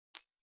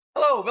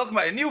Hallo, welkom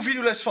bij een nieuwe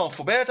videoles van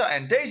Roberta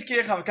en deze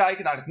keer gaan we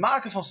kijken naar het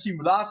maken van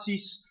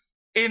simulaties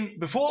in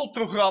bijvoorbeeld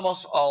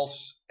programma's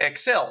als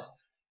Excel.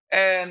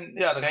 En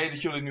ja, de reden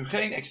dat jullie nu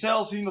geen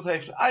Excel zien, dat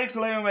heeft er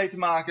eigenlijk alleen maar mee te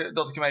maken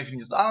dat ik hem even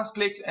niet had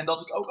aangeklikt en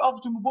dat ik ook af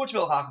en toe mijn bordje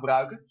wil gaan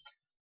gebruiken.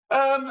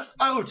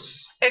 Maar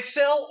goed,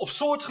 Excel of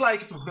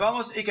soortgelijke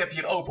programma's, ik heb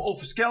hier Open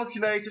Office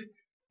Calculator,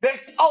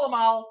 werkt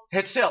allemaal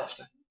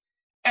hetzelfde.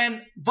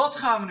 En wat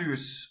gaan we nu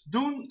eens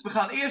doen? We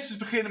gaan eerst eens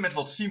beginnen met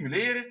wat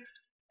simuleren.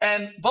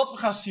 En wat we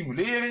gaan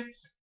simuleren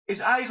is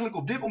eigenlijk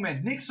op dit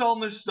moment niks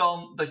anders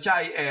dan dat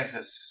jij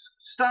ergens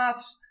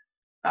staat.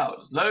 Nou,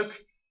 dat is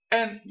leuk.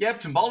 En je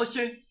hebt een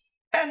balletje.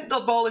 En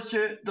dat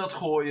balletje, dat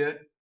gooi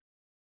je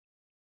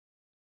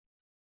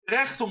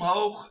recht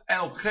omhoog. En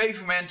op een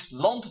gegeven moment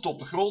landt het op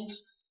de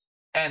grond.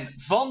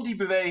 En van die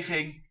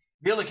beweging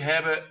wil ik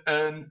hebben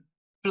een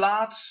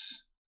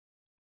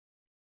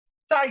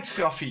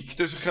plaats-tijdgrafiek.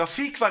 Dus een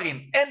grafiek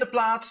waarin en de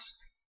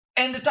plaats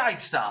en de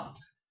tijd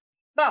staan.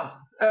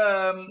 Nou,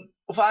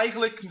 of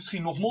eigenlijk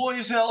misschien nog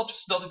mooier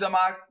zelfs, dat ik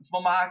daar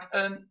van maak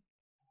een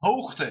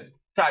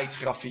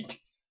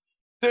hoogte-tijdgrafiek.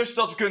 Dus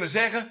dat we kunnen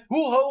zeggen,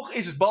 hoe hoog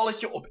is het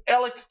balletje op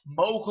elk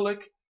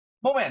mogelijk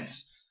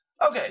moment.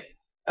 Oké,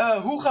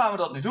 hoe gaan we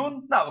dat nu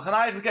doen? Nou, we gaan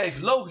eigenlijk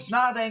even logisch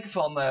nadenken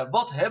van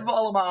wat hebben we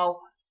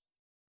allemaal.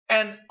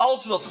 En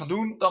als we dat gaan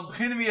doen, dan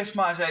beginnen we eerst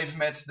maar eens even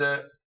met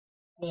de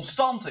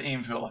constanten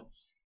invullen.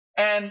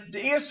 En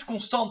de eerste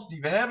constante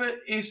die we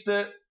hebben is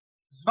de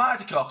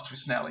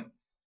zwaartekrachtversnelling.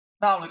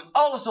 Namelijk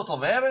alles wat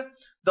we hebben,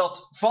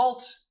 dat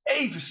valt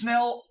even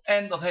snel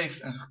en dat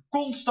heeft een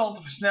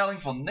constante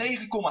versnelling van 9,81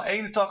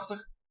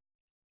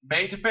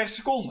 meter per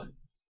seconde.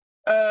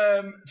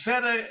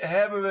 Verder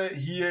hebben we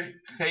hier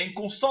geen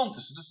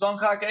constantes. Dus dan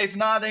ga ik even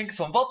nadenken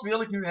van wat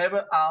wil ik nu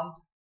hebben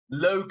aan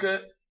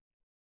leuke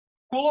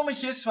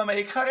kolommetjes waarmee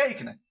ik ga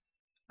rekenen.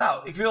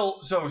 Nou, ik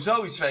wil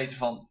sowieso iets weten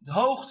van de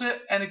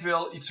hoogte en ik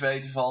wil iets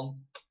weten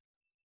van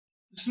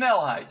de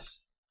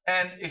snelheid.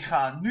 En ik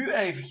ga nu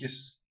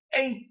eventjes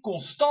één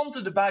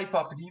constante erbij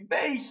pakken die een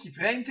beetje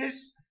vreemd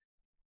is.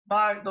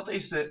 Maar dat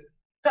is de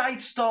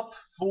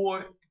tijdstap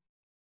voor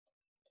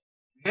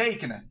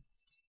rekenen.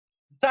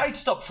 De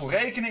tijdstap voor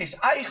rekenen is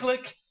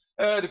eigenlijk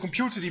de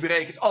computer die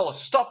berekent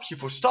alles stapje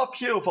voor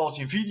stapje. Of als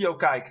je een video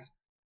kijkt,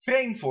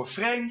 frame voor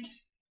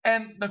frame.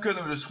 En dan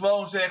kunnen we dus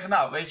gewoon zeggen,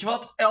 nou weet je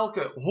wat,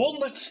 elke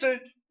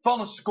honderdste van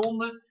een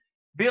seconde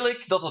wil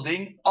ik dat dat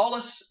ding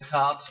alles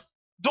gaat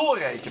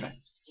doorrekenen.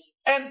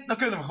 En dan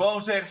kunnen we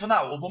gewoon zeggen van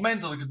nou, op het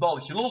moment dat ik het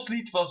balletje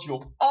losliet, was hij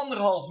op 1,5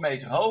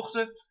 meter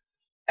hoogte.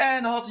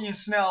 En dan had hij een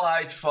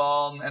snelheid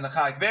van, en dan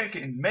ga ik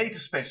werken in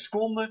meters per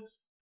seconde.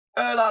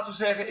 Laten we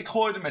zeggen, ik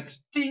gooide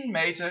met 10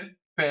 meter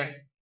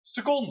per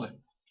seconde.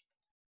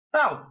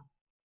 Nou,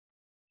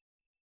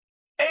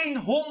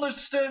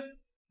 1/100ste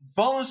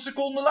van een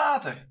seconde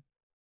later.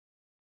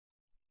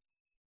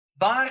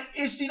 Waar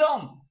is die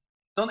dan?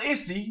 Dan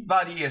is die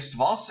waar die eerst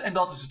was, en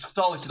dat is het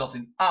getalletje dat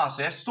in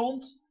A6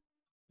 stond.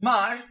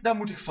 Maar daar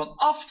moet ik van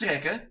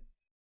aftrekken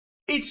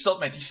iets dat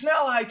met die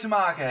snelheid te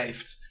maken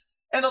heeft.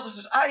 En dat is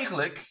dus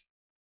eigenlijk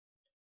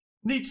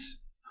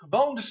niet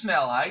gewoon de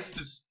snelheid,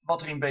 dus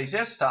wat er in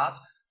B6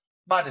 staat,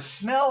 maar de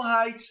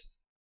snelheid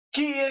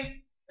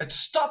keer het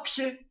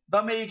stapje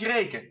waarmee ik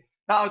reken.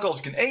 Namelijk als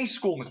ik in 1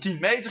 seconde 10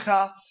 meter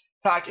ga,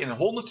 ga ik in een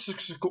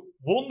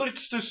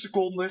honderdste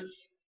seconde,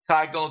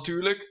 ga ik dan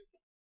natuurlijk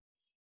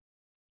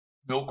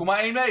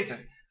 0,1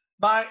 meter.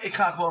 Maar ik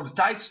ga gewoon de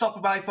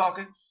tijdstappen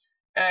bijpakken.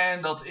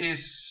 En dat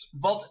is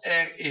wat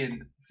er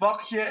in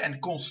vakje, en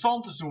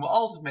constantes doen we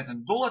altijd met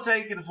een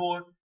dollarteken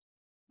ervoor.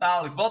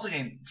 Namelijk wat er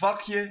in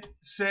vakje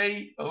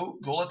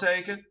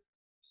dollarteken,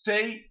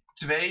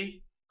 C2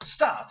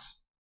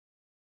 staat.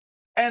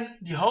 En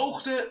die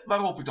hoogte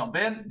waarop ik dan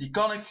ben, die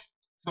kan ik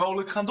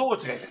vrolijk gaan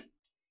doortrekken.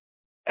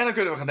 En dan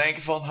kunnen we gaan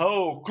denken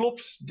van,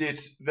 klopt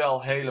dit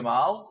wel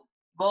helemaal?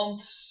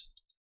 Want,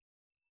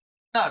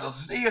 nou dat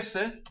is het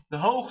eerste, de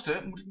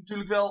hoogte moet ik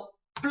natuurlijk wel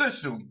plus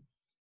doen.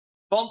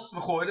 Want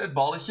we gooiden het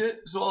balletje,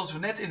 zoals we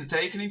net in de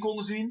tekening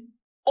konden zien,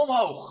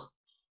 omhoog.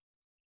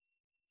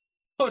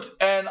 Goed,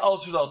 en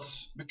als we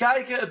dat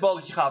bekijken, het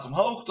balletje gaat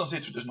omhoog, dan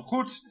zitten we dus nog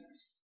goed.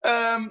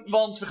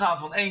 Want we gaan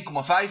van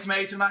 1,5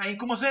 meter naar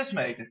 1,6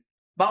 meter.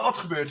 Maar wat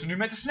gebeurt er nu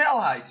met de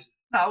snelheid?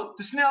 Nou,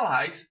 de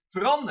snelheid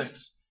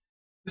verandert.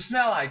 De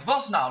snelheid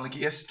was namelijk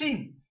eerst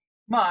 10.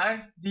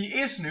 Maar die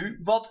is nu,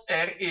 wat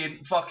er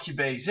in vakje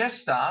B6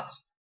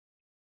 staat,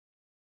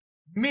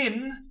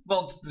 min,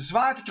 want de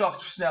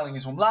zwaartekrachtversnelling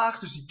is omlaag,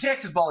 dus die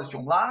trekt het balletje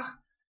omlaag,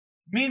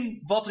 min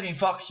wat er in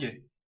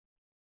vakje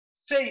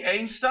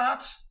C1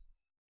 staat,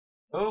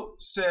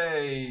 C,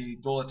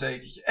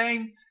 dollartekentje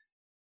 1,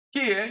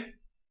 keer,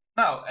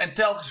 nou, en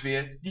telkens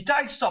weer die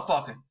tijdstap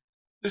pakken.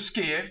 Dus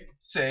keer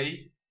C2.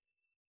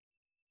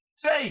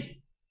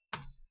 En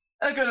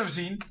dan kunnen we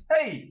zien,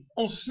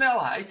 onze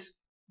snelheid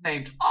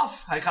neemt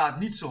af, hij gaat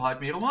niet zo hard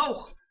meer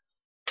omhoog.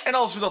 En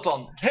als we dat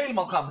dan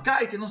helemaal gaan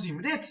bekijken, dan zien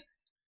we dit.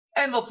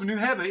 En wat we nu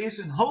hebben is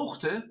een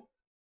hoogte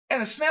en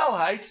een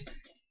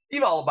snelheid die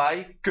we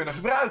allebei kunnen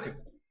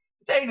gebruiken.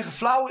 Het enige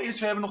flauwe is,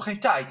 we hebben nog geen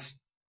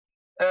tijd.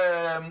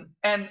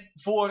 En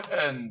voor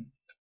een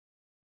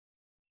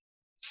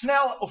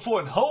voor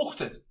een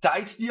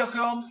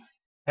hoogte-tijdsdiagram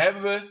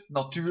hebben we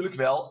natuurlijk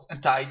wel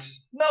een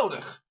tijd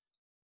nodig.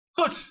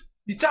 Goed,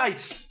 die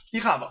tijd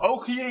die gaan we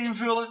ook hier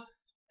invullen.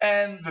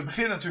 En we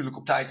beginnen natuurlijk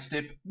op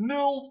tijdstip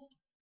 0.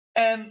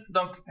 En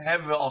dan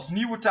hebben we als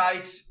nieuwe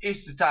tijd,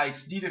 is de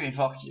tijd die er in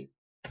vakje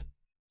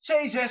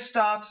C6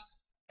 staat.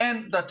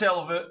 En daar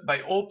tellen we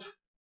bij op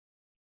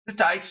de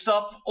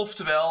tijdstap,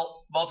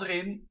 oftewel wat er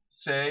in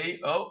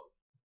C2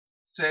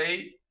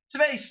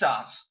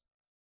 staat.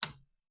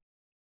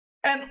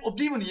 En op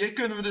die manier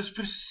kunnen we dus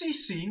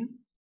precies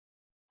zien,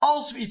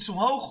 als we iets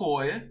omhoog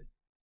gooien,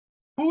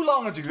 hoe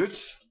lang het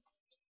duurt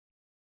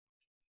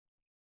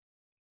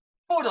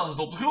voordat het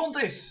op de grond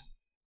is.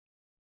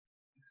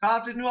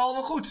 Gaat dit nu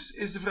allemaal goed,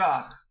 is de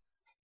vraag.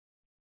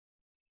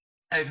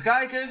 Even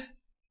kijken.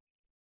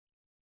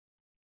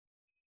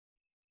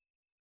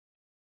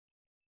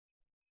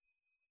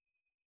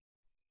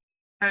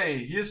 Hey,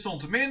 hier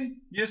stond een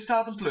min, hier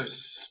staat een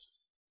plus.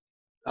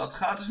 Dat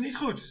gaat dus niet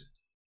goed.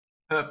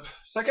 Hup,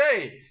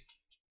 oké.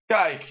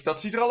 Kijk,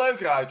 dat ziet er al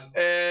leuker uit.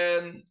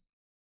 En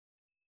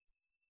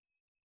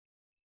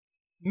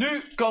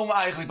nu komen we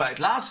eigenlijk bij het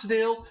laatste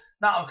deel.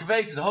 Nou, we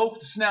weten de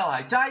hoogte,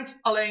 snelheid, tijd.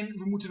 Alleen,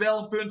 we moeten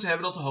wel een punt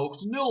hebben dat de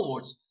hoogte 0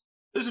 wordt.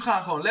 Dus we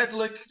gaan gewoon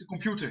letterlijk de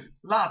computer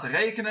laten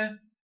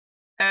rekenen.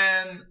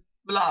 En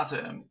we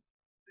laten hem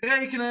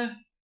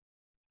rekenen.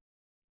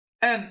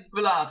 En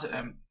we laten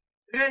hem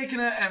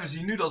rekenen. En we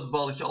zien nu dat het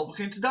balletje al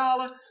begint te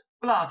dalen.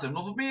 We laten hem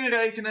nog wat meer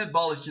rekenen. Het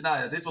balletje, nou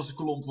ja, dit was de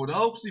kolom voor de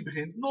hoogte. Die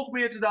begint nog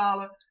meer te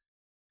dalen.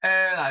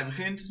 En hij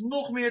begint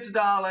nog meer te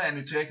dalen. En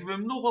nu trekken we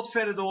hem nog wat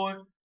verder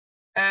door.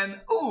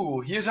 En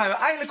hier zijn we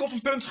eindelijk op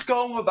een punt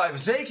gekomen waarbij we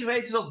zeker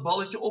weten dat het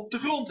balletje op de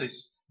grond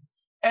is.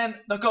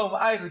 En dan komen we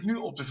eigenlijk nu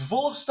op de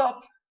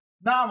vervolgstap.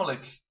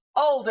 Namelijk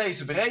al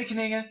deze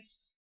berekeningen.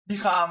 Die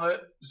gaan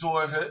we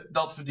zorgen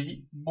dat we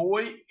die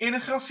mooi in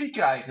een grafiek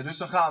krijgen. Dus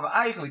dan gaan we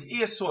eigenlijk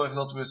eerst zorgen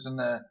dat we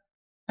zijn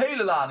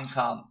hele lading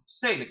gaan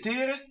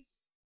selecteren.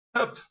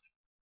 Hup.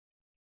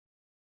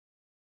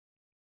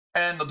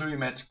 En dat doe je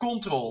met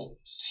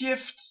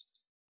Ctrl-Shift.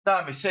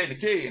 Daarmee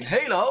selecteer je een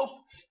hele hoop.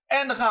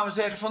 En dan gaan we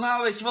zeggen van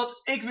nou weet je wat,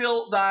 ik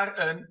wil daar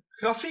een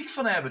grafiek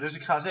van hebben. Dus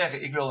ik ga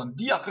zeggen ik wil een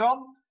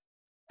diagram.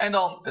 En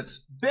dan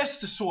het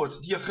beste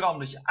soort diagram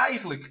dat je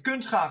eigenlijk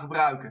kunt gaan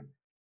gebruiken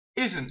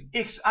is een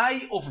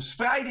XY of een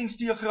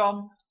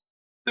spreidingsdiagram.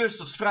 Dus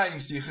dat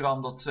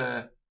spreidingsdiagram dat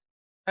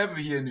hebben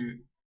we hier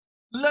nu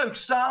leuk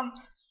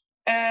staan.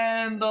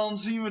 En dan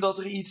zien we dat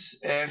er iets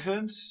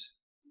ergens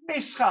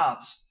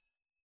misgaat.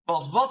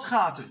 Want wat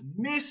gaat er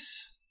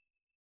mis?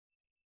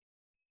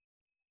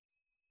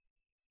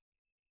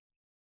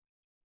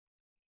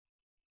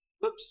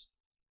 Oeps.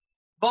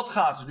 Wat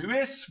gaat er nu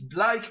mis?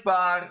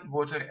 Blijkbaar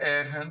wordt er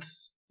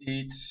ergens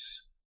iets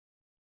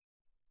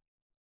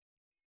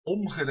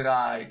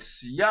omgedraaid.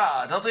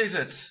 Ja, dat is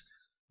het.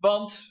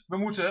 Want we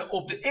moeten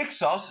op de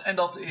x-as, en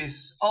dat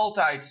is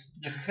altijd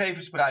je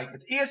gegevens bereiken,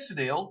 het eerste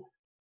deel.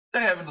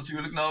 Daar hebben we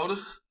natuurlijk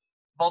nodig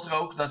wat er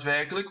ook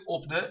daadwerkelijk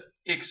op de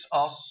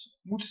x-as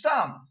moet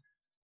staan.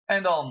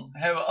 En dan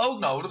hebben we ook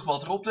nodig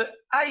wat er op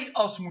de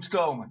y-as moet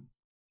komen.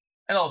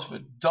 En als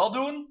we dat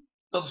doen,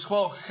 dat is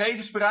gewoon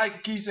gegevens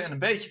bereiken, kiezen en een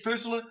beetje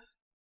puzzelen,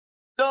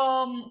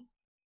 dan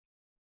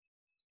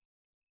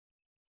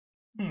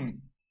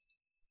kunnen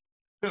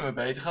we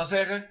beter gaan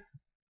zeggen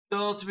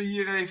dat we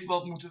hier even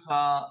wat moeten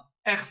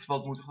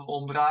gaan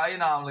omdraaien.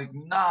 Namelijk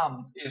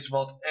naam is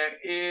wat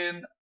er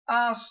in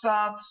A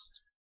staat.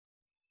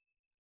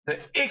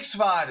 De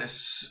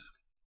x-waardes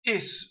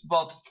is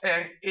wat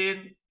er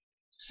in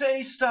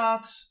C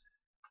staat.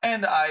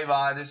 En de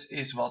y-waardes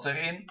is wat er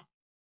in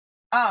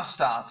A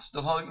staat.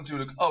 Dat had ik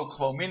natuurlijk ook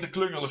gewoon minder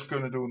klungelig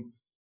kunnen doen.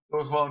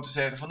 Door gewoon te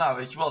zeggen van nou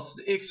weet je wat,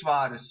 de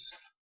x-waardes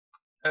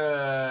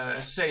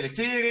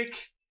selecteer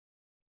ik.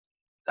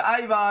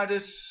 De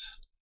y-waardes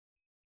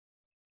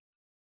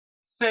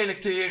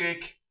selecteer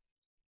ik.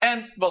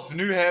 En wat we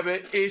nu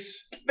hebben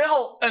is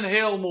wel een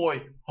heel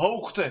mooi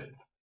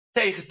hoogte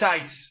tegen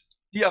tijd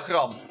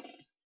diagram.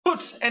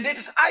 Goed, en dit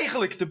is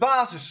eigenlijk de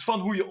basis van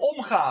hoe je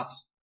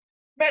omgaat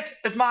met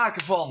het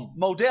maken van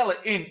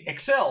modellen in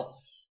Excel.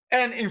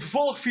 En in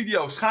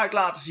vervolgvideo's ga ik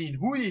laten zien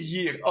hoe je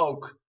hier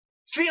ook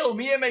veel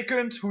meer mee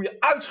kunt. Hoe je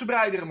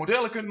uitgebreidere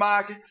modellen kunt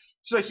maken.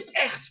 Zodat je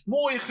echt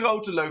mooie,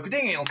 grote, leuke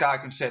dingen in elkaar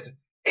kunt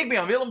zetten. Ik ben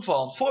Jan Willem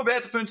van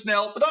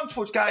voorbeter.nl. Bedankt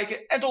voor het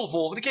kijken en tot de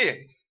volgende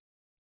keer.